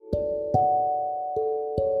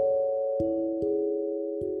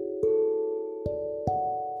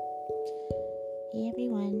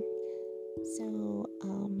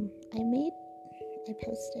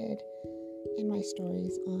posted in my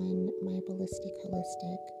stories on my Ballistic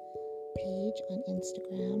Holistic page on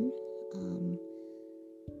Instagram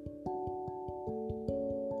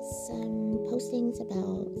some postings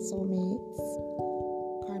about soulmates,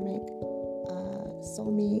 karmic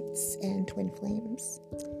soulmates, and twin flames.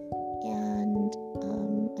 And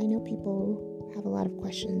I know people have a lot of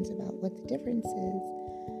questions about what the differences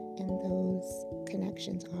in those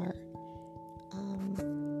connections are.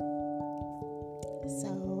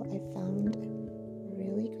 So I found a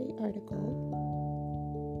really great article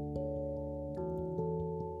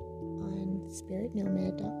on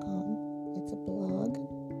spiritnomad.com. It's a blog.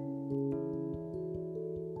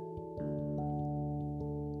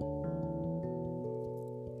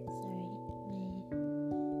 Sorry, my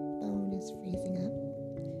phone is freezing up.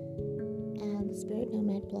 And the Spirit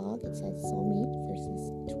Nomad blog, it says soulmate versus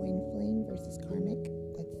twin flame versus karmic.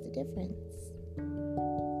 What's the difference?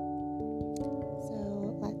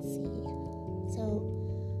 So let's see. So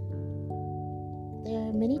there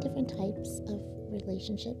are many different types of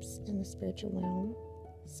relationships in the spiritual realm.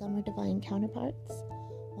 Some are divine counterparts,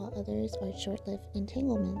 while others are short-lived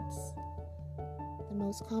entanglements. The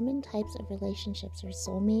most common types of relationships are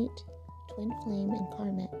soulmate, twin flame, and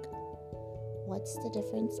karmic. What's the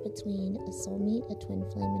difference between a soulmate, a twin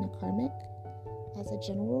flame, and a karmic? As a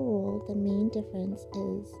general rule, the main difference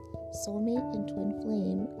is soulmate and twin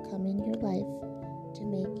flame come in your life to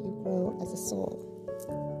make you grow as a soul.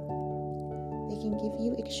 They can give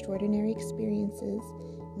you extraordinary experiences,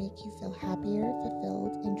 make you feel happier,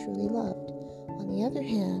 fulfilled, and truly loved. On the other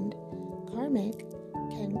hand, karmic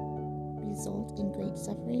can result in great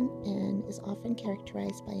suffering and is often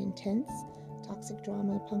characterized by intense, toxic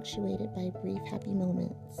drama punctuated by brief happy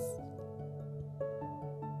moments.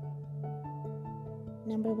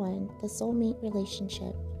 Number 1, the soulmate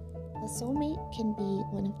relationship. A soulmate can be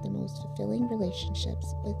one of the most fulfilling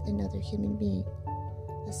relationships with another human being.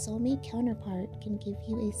 A soulmate counterpart can give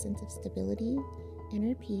you a sense of stability,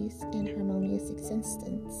 inner peace, and harmonious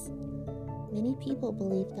existence. Many people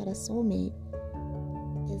believe that a soulmate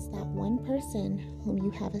is that one person whom you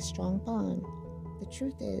have a strong bond. The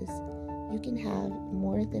truth is, you can have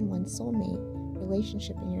more than one soulmate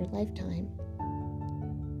relationship in your lifetime.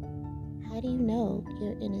 How do you know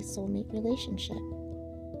you're in a soulmate relationship?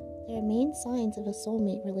 Their main signs of a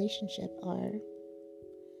soulmate relationship are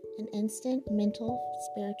an instant mental,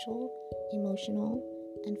 spiritual, emotional,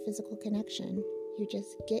 and physical connection. You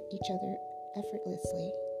just get each other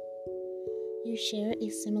effortlessly. You share a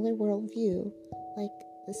similar worldview, like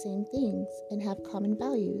the same things, and have common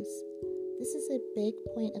values. This is a big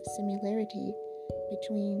point of similarity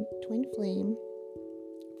between twin flame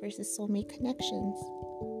versus soulmate connections.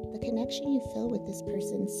 The connection you feel with this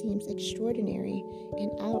person seems extraordinary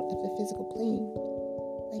and out of the physical plane,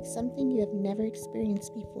 like something you have never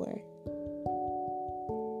experienced before.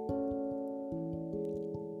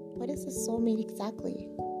 What is a soulmate exactly?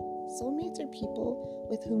 Soulmates are people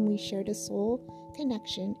with whom we shared a soul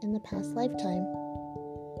connection in the past lifetime.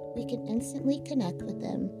 We can instantly connect with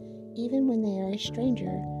them even when they are a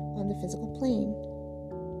stranger on the physical plane.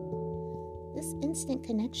 This instant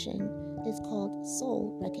connection is called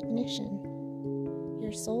soul recognition.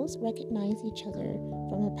 Your souls recognize each other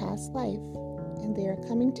from a past life, and they are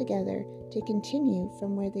coming together to continue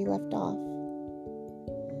from where they left off.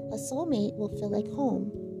 A soulmate will feel like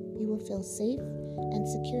home. You will feel safe and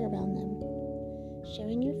secure around them.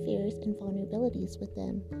 Sharing your fears and vulnerabilities with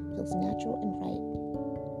them feels natural and right.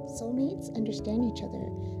 Soulmates understand each other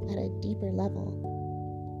at a deeper level.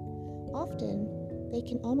 Often, they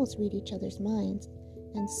can almost read each other's minds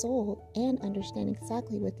and soul and understand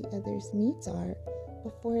exactly what the other's needs are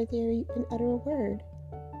before they even utter a word.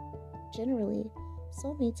 Generally,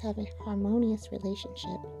 soulmates have a harmonious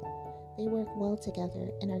relationship. They work well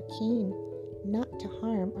together and are keen not to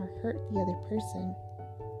harm or hurt the other person.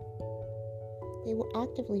 They will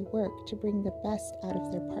actively work to bring the best out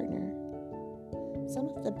of their partner. Some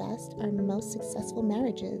of the best or most successful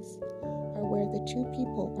marriages are where the two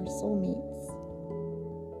people are soulmates.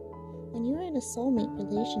 When you are in a soulmate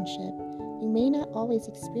relationship, you may not always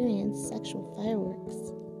experience sexual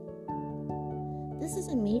fireworks. This is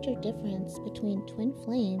a major difference between twin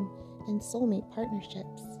flame and soulmate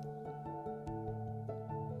partnerships.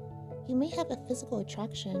 You may have a physical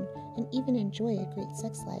attraction and even enjoy a great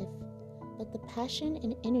sex life, but the passion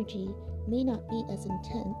and energy may not be as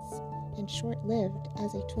intense and short-lived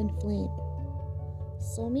as a twin flame.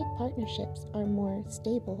 Soulmate partnerships are more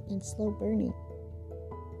stable and slow-burning.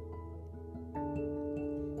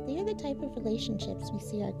 They are the type of relationships we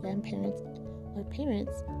see our grandparents or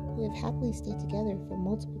parents who have happily stayed together for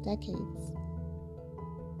multiple decades.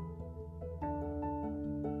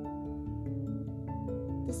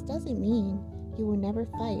 doesn't mean you will never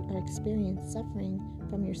fight or experience suffering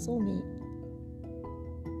from your soulmate.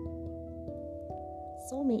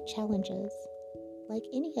 Soulmate challenges. Like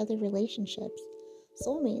any other relationships,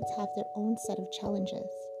 soulmates have their own set of challenges,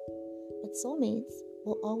 but soulmates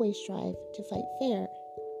will always strive to fight fair.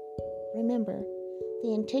 Remember,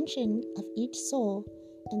 the intention of each soul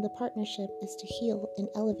in the partnership is to heal and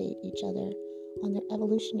elevate each other on their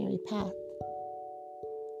evolutionary path.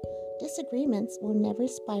 Disagreements will never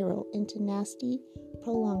spiral into nasty,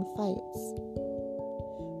 prolonged fights.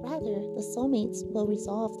 Rather, the soulmates will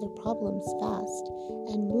resolve their problems fast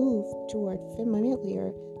and move toward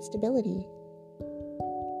familiar stability.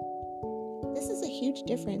 This is a huge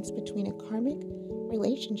difference between a karmic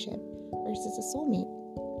relationship versus a soulmate.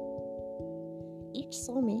 Each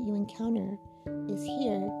soulmate you encounter is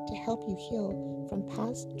here to help you heal from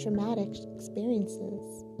past traumatic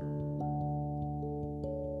experiences.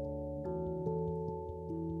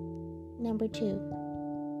 Number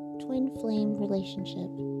 2, twin flame relationship.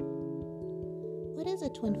 What is a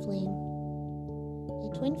twin flame? A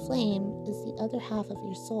twin flame is the other half of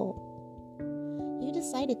your soul. You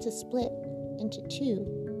decided to split into two,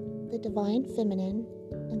 the divine feminine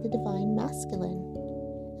and the divine masculine.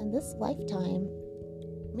 And this lifetime,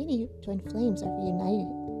 many twin flames are reunited.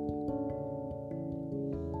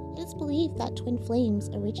 It is believed that twin flames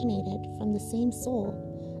originated from the same soul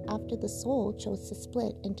after the soul chose to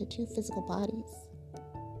split into two physical bodies.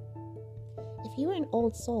 If you are an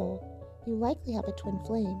old soul, you likely have a twin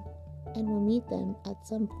flame and will meet them at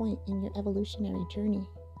some point in your evolutionary journey.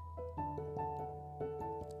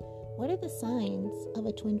 What are the signs of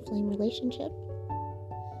a twin flame relationship?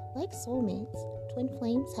 Like soulmates, twin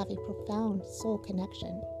flames have a profound soul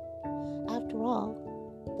connection. After all,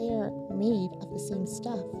 they are made of the same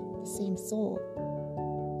stuff, the same soul.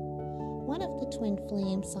 One of the twin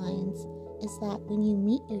flame signs is that when you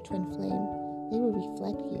meet your twin flame, they will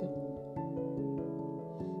reflect you.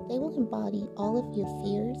 They will embody all of your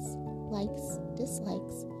fears, likes,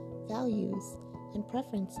 dislikes, values, and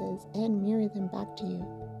preferences and mirror them back to you.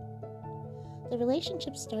 The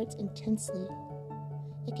relationship starts intensely.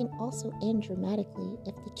 It can also end dramatically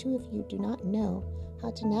if the two of you do not know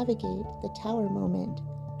how to navigate the tower moment,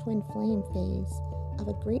 twin flame phase of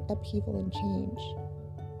a great upheaval and change.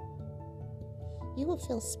 You will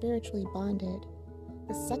feel spiritually bonded.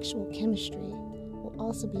 The sexual chemistry will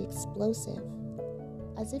also be explosive,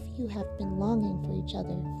 as if you have been longing for each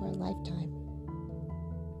other for a lifetime.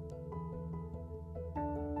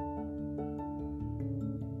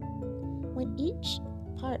 When each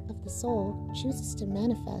part of the soul chooses to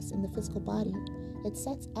manifest in the physical body, it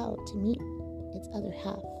sets out to meet its other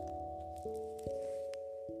half.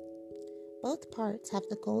 Both parts have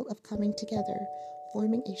the goal of coming together,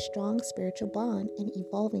 forming a strong spiritual bond and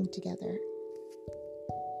evolving together.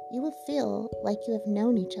 You will feel like you have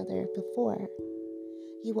known each other before.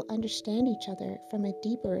 You will understand each other from a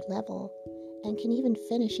deeper level and can even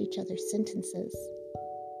finish each other's sentences.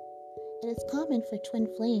 It is common for twin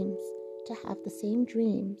flames to have the same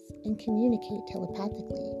dreams and communicate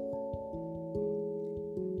telepathically.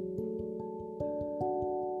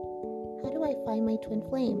 How do I find my twin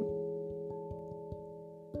flame?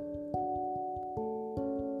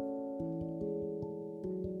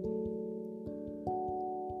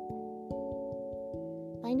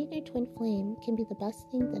 Finding your twin flame can be the best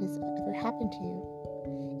thing that has ever happened to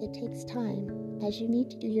you. It takes time, as you need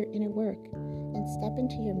to do your inner work and step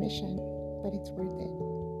into your mission, but it's worth it.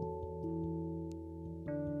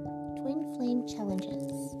 Twin flame challenges.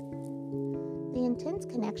 The intense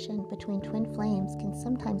connection between twin flames can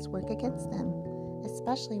sometimes work against them,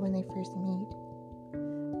 especially when they first meet.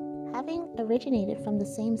 Having originated from the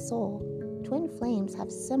same soul, twin flames have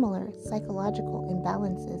similar psychological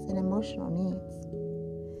imbalances and emotional needs.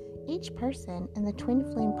 Each person in the twin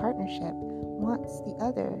flame partnership wants the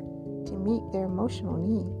other to meet their emotional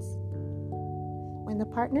needs. When the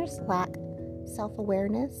partners lack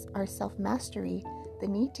self-awareness or self-mastery, the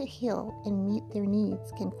need to heal and meet their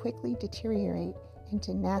needs can quickly deteriorate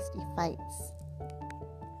into nasty fights.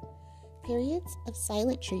 Periods of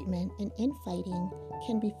silent treatment and infighting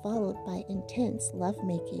can be followed by intense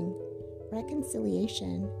lovemaking,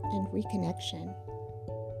 reconciliation, and reconnection.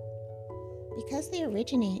 Because they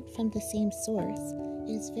originate from the same source,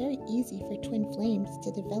 it is very easy for twin flames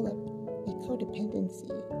to develop a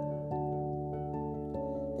codependency.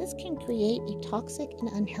 This can create a toxic and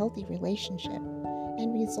unhealthy relationship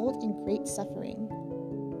and result in great suffering.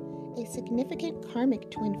 A significant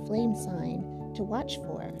karmic twin flame sign to watch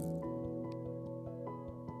for.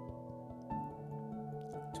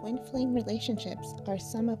 Twin flame relationships are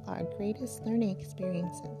some of our greatest learning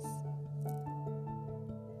experiences.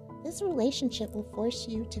 This relationship will force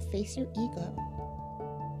you to face your ego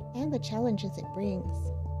and the challenges it brings.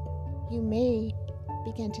 You may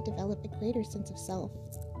begin to develop a greater sense of self.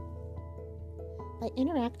 By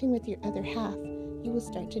interacting with your other half, you will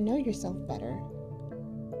start to know yourself better.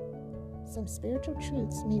 Some spiritual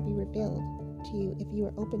truths may be revealed to you if you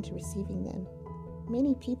are open to receiving them.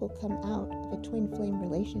 Many people come out of a twin flame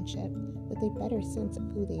relationship with a better sense of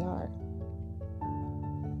who they are.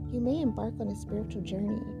 You may embark on a spiritual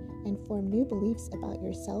journey and form new beliefs about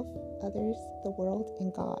yourself, others, the world,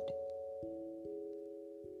 and God.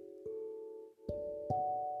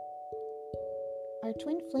 Are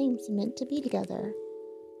twin flames meant to be together?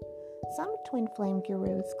 Some twin flame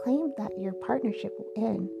gurus claim that your partnership will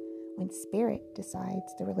end when spirit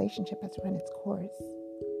decides the relationship has run its course.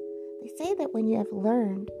 They say that when you have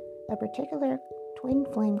learned a particular twin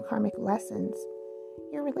flame karmic lessons,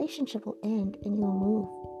 your relationship will end and you will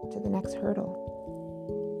move to the next hurdle.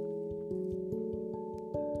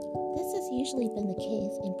 This has usually been the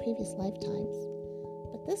case in previous lifetimes,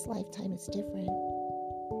 but this lifetime is different.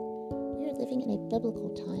 We are living in a biblical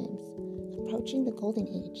times, approaching the golden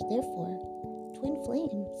age. Therefore, twin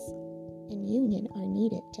flames and union are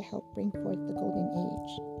needed to help bring forth the golden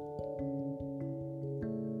age.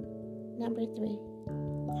 Number 3,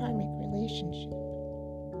 karmic relationship.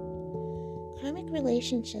 Karmic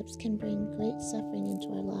relationships can bring great suffering into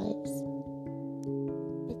our lives.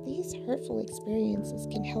 But these hurtful experiences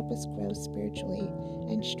can help us grow spiritually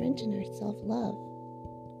and strengthen our self-love.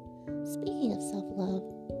 Speaking of self-love,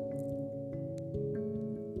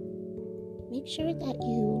 make sure that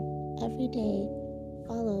you every day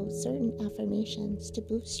follow certain affirmations to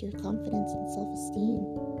boost your confidence and self-esteem.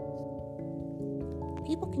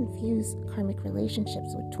 People confuse karmic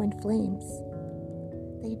relationships with twin flames.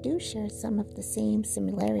 They do share some of the same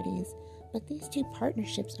similarities, but these two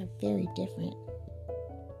partnerships are very different.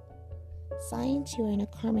 Signs you are in a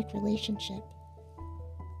karmic relationship.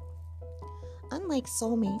 Unlike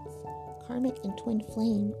soulmates, karmic and twin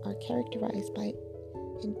flame are characterized by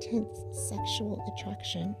intense sexual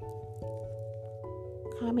attraction.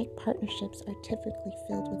 Karmic partnerships are typically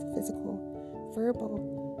filled with physical, verbal,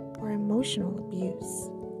 or emotional abuse.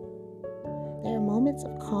 There are moments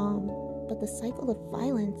of calm, but the cycle of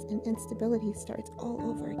violence and instability starts all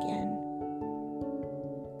over again.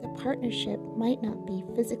 The partnership might not be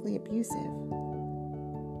physically abusive,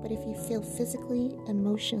 but if you feel physically,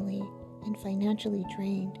 emotionally, and financially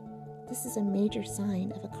drained, this is a major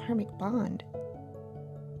sign of a karmic bond.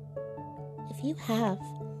 If you have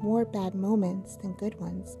more bad moments than good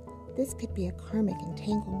ones, this could be a karmic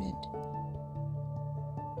entanglement.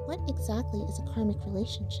 What exactly is a karmic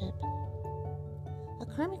relationship? A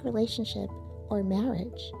karmic relationship, or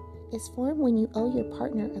marriage, is formed when you owe your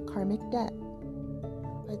partner a karmic debt,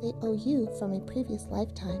 or they owe you from a previous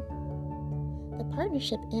lifetime. The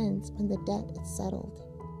partnership ends when the debt is settled.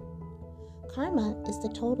 Karma is the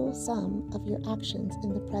total sum of your actions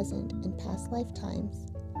in the present and past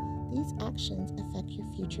lifetimes. These actions affect your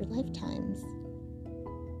future lifetimes.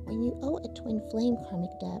 When you owe a twin flame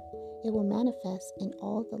karmic debt, it will manifest in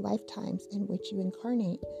all the lifetimes in which you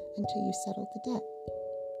incarnate until you settle the debt.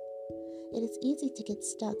 It is easy to get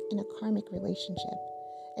stuck in a karmic relationship,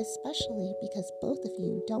 especially because both of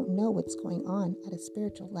you don't know what's going on at a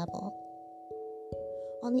spiritual level.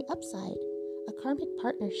 On the upside, a karmic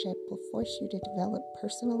partnership will force you to develop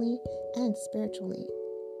personally and spiritually.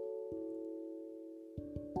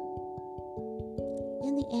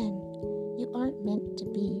 In the end, you aren't meant to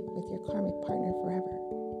be with your karmic partner forever.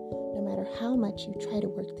 No matter how much you try to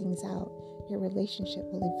work things out, your relationship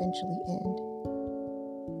will eventually end.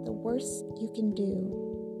 The worst you can do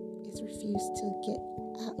is refuse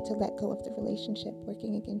to let go of the relationship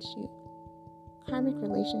working against you. Karmic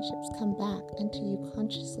relationships come back until you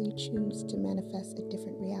consciously choose to manifest a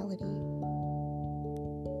different reality.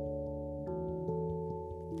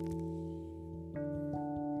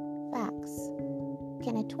 Facts.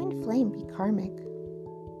 Can a twin flame be karmic?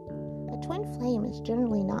 A twin flame is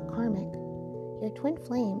generally not karmic. Your twin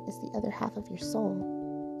flame is the other half of your soul.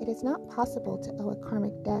 It is not possible to owe a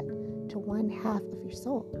karmic debt to one half of your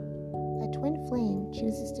soul. A twin flame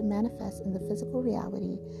chooses to manifest in the physical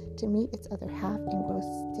reality to meet its other half and grow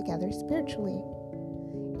together spiritually.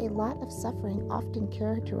 A lot of suffering often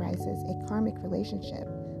characterizes a karmic relationship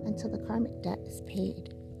until the karmic debt is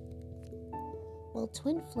paid. Will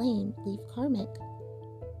twin flame leave karmic?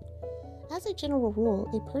 As a general rule,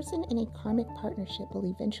 a person in a karmic partnership will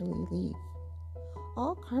eventually leave.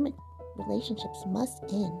 All karmic relationships must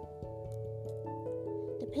end.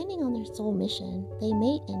 Depending on their soul mission, they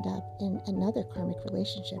may end up in another karmic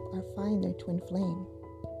relationship or find their twin flame.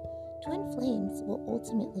 Twin flames will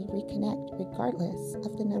ultimately reconnect regardless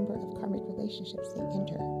of the number of karmic relationships they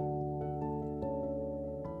enter.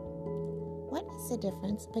 What is the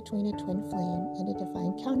difference between a twin flame and a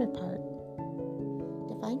divine counterpart?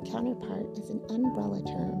 Divine counterpart is an umbrella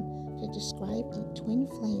term to describe a twin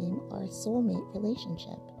flame or a soulmate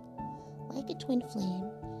relationship. Like a twin flame,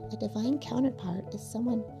 a divine counterpart is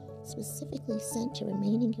someone specifically sent to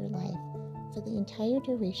remain in your life for the entire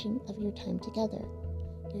duration of your time together.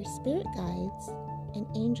 Your spirit guides and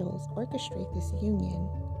angels orchestrate this union,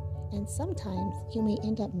 and sometimes you may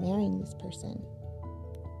end up marrying this person.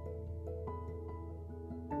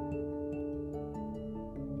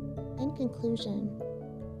 In conclusion,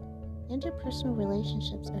 interpersonal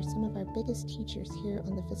relationships are some of our biggest teachers here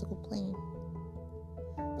on the physical plane.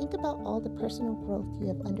 Think about all the personal growth you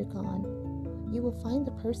have undergone. You will find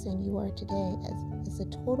the person you are today as a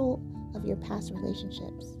total of your past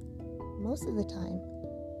relationships. Most of the time,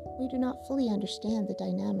 we do not fully understand the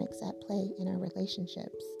dynamics at play in our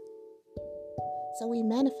relationships. So we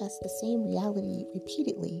manifest the same reality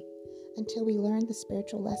repeatedly until we learn the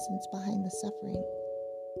spiritual lessons behind the suffering.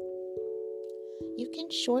 You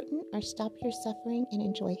can shorten or stop your suffering and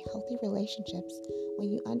enjoy healthy relationships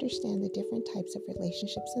when you understand the different types of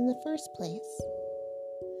relationships in the first place.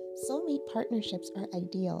 Soulmate partnerships are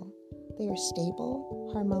ideal. They are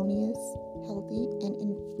stable, harmonious, healthy,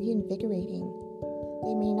 and reinvigorating.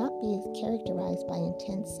 They may not be characterized by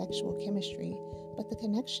intense sexual chemistry, but the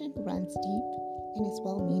connection runs deep and is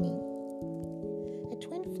well-meaning. A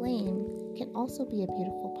twin flame can also be a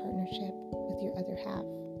beautiful partnership with your other half.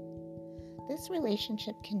 This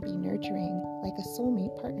relationship can be nurturing like a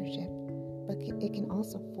soulmate partnership, but it can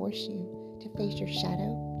also force you to face your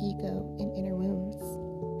shadow, ego, and inner wounds.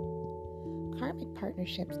 Karmic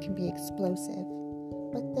partnerships can be explosive,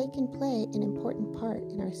 but they can play an important part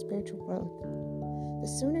in our spiritual growth. The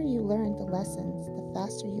sooner you learn the lessons, the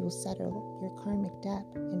faster you will settle your karmic debt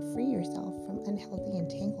and free yourself from unhealthy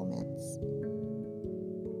entanglements.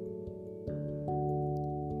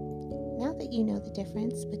 Now that you know the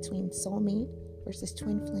difference between soulmate versus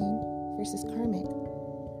twin flame versus karmic,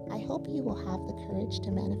 I hope you will have the courage to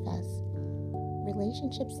manifest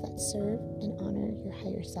relationships that serve and honor your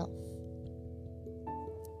higher self.